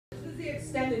the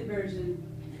extended version.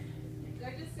 Did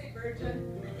I just say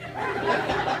virgin?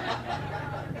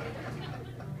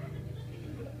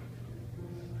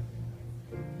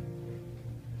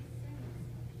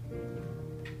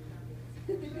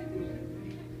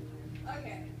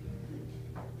 Okay.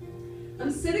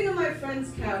 I'm sitting on my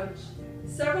friend's couch,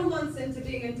 several months into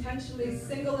being intentionally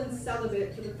single and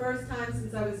celibate for the first time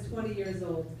since I was 20 years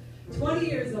old. 20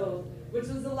 years old, which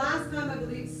was the last time I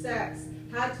believe sex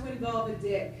had to involve a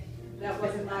dick. That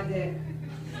wasn't my dick.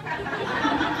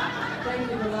 Thank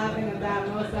you for laughing at that.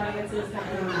 Most audiences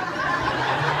have not.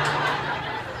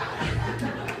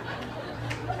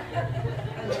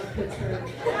 I love Pittsburgh.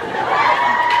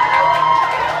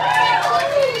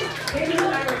 Katie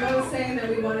and I were both saying that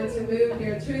we wanted to move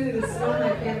here. Truly, this is one of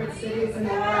my favorite cities in the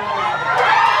world.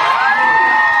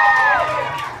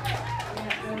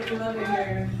 Yeah, we love it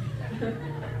here.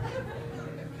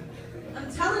 I'm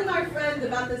telling my friend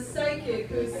about the psychic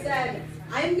who said,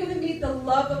 I am going to meet the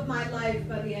love of my life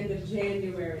by the end of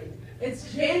January.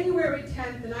 It's January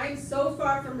 10th, and I am so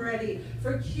far from ready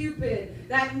for Cupid,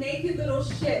 that naked little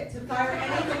shit, to fire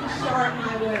anything sharp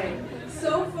my way.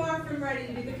 So far from ready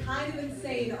to be the kind of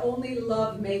insane only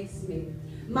love makes me.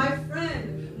 My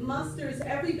friend musters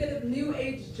every bit of new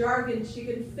age jargon she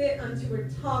can fit onto her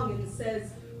tongue and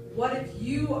says, what if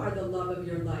you are the love of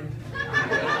your life?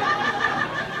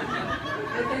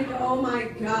 I think, oh my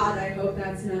God, I hope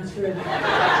that's not true.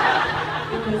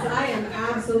 Because I am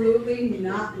absolutely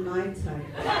not my type.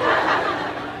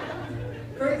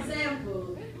 For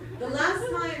example, the last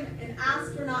time an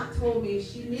astronaut told me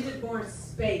she needed more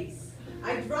space,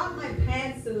 I dropped my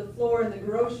pants to the floor in the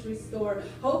grocery store,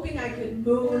 hoping I could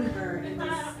moon her and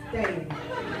stay.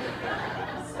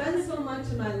 I spent so much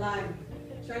of my life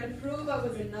trying to prove I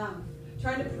was enough,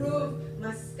 trying to prove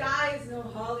my sky is no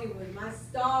Hollywood, my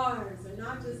stars are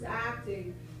not just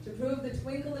acting, to prove the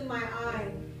twinkle in my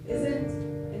eye isn't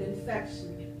an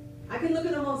infection. I can look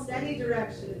in almost any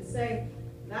direction and say,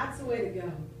 that's the way to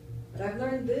go. But I've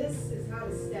learned this is how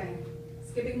to stay.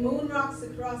 Skipping moon rocks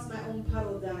across my own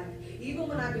puddle dive, even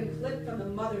when I've been clipped from the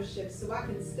mothership, so I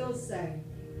can still say,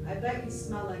 I bet you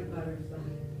smell like butterfly,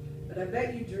 but I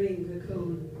bet you dream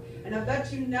cocoon. And I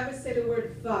bet you never say the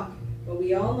word fuck, but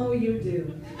we all know you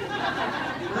do.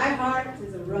 My heart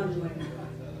is a runway.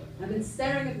 I've been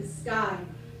staring at the sky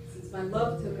since my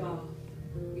love took off.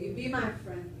 Will you be my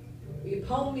friend? Will you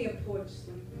pull me a porch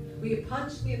swing? Will you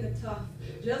punch me in the tuff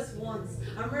just once?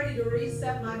 I'm ready to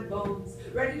reset my bones,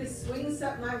 ready to swing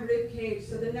set my rib cage,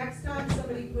 so the next time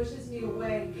somebody pushes me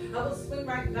away, I will swing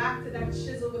right back to that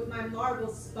chisel with my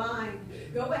marble spine.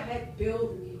 Go ahead,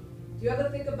 build me. Do you ever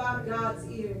think about God's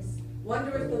ears?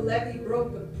 Wonder if the levee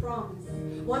broke with promise.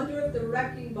 Wonder if the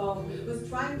wrecking ball was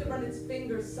trying to run its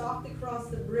fingers soft across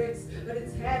the bricks, but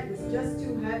its head was just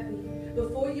too heavy.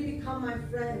 Before you become my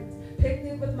friend,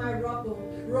 picnic with my rubble,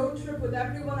 road trip with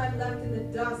everyone I left in the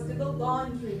dust, did the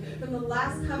laundry from the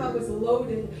last time I was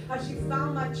loaded, how she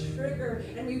found my trigger,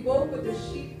 and we woke with the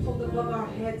sheet pulled above our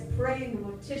heads, praying the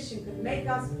mortician could make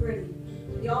us pretty.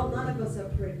 Y'all, none of us are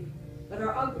pretty, but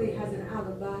our ugly has an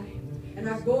alibi, and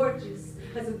our gorgeous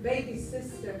has a baby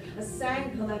sister, a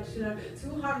sang collectioner,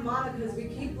 2 harmonicas we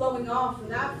keep blowing off, and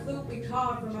that flute we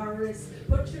carve from our wrists.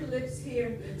 Put your lips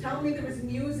here. Tell me there is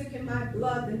music in my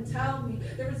blood, and tell me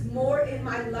there is more in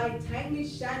my light. Hang me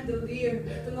chandelier.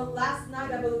 From the last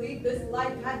night I believed this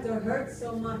life had to hurt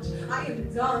so much. I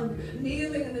am done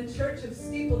kneeling in the church of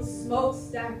steepled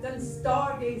smokestack, done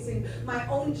stargazing my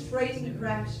own train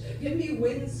crash. Give me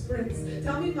wind sprints.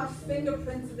 Tell me my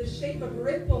fingerprints are the shape of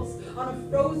ripples on a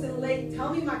frozen lake.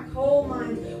 Tell me my coal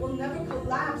mine will never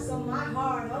collapse on my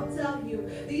heart. I'll tell you,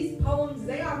 these poems,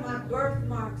 they are my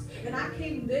birthmarks, and I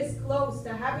came this close to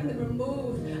having them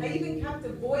removed. I even kept a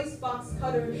voice box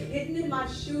cutter hidden in my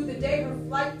shoe the day her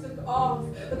flight took off.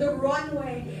 But the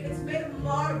runway, it's made of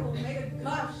marble, made of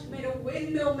gush, made of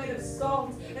windmill, made of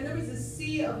salt, and there is a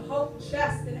sea of hope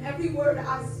chest in every word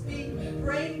I speak,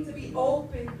 praying to be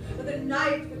open. But the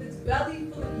night with its belly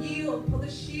full of yield, pull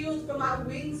the shield from my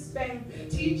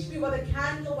wingspan. Teach me what a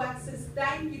candle wax says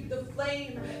thank you to the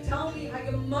flame. Tell me how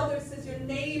your mother says your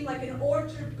name like an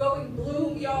orchard going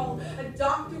bloom, y'all. A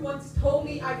doctor once told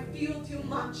me I feel too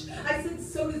much. I said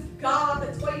so does God.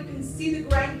 That's why you can see the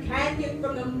Grand Canyon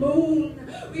from the moon.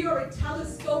 We are a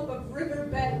telescope of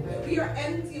riverbed. We are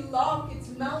empty lockets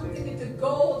melting into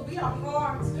gold. We are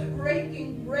hearts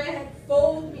breaking bread.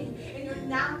 Fold me in your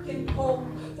napkin cold.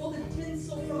 Fold the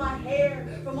tinsel from my hair,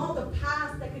 from all the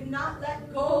past I could not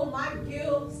let go. My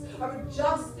gills are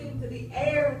adjusting to the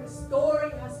air. The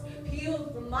story has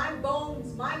healed from my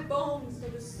bones for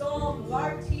the storm of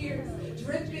our tears,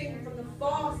 dripping from the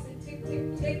faucet, tick,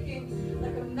 tick, ticking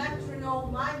like a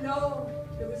metronome. I know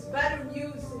there was better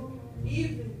music,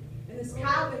 even in this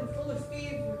cabin full of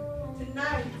fever.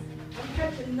 Tonight, I'm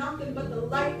catching nothing but the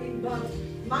lightning bug.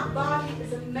 My body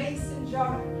is a mason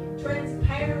jar,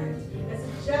 transparent as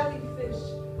a jellyfish.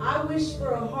 I wish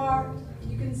for a heart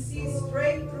you can see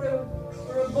straight through,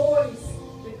 for a voice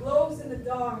that glows in the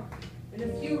dark, and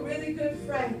a few really good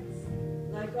friends,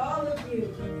 like all of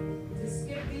you, to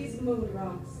skip these moon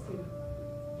rocks to.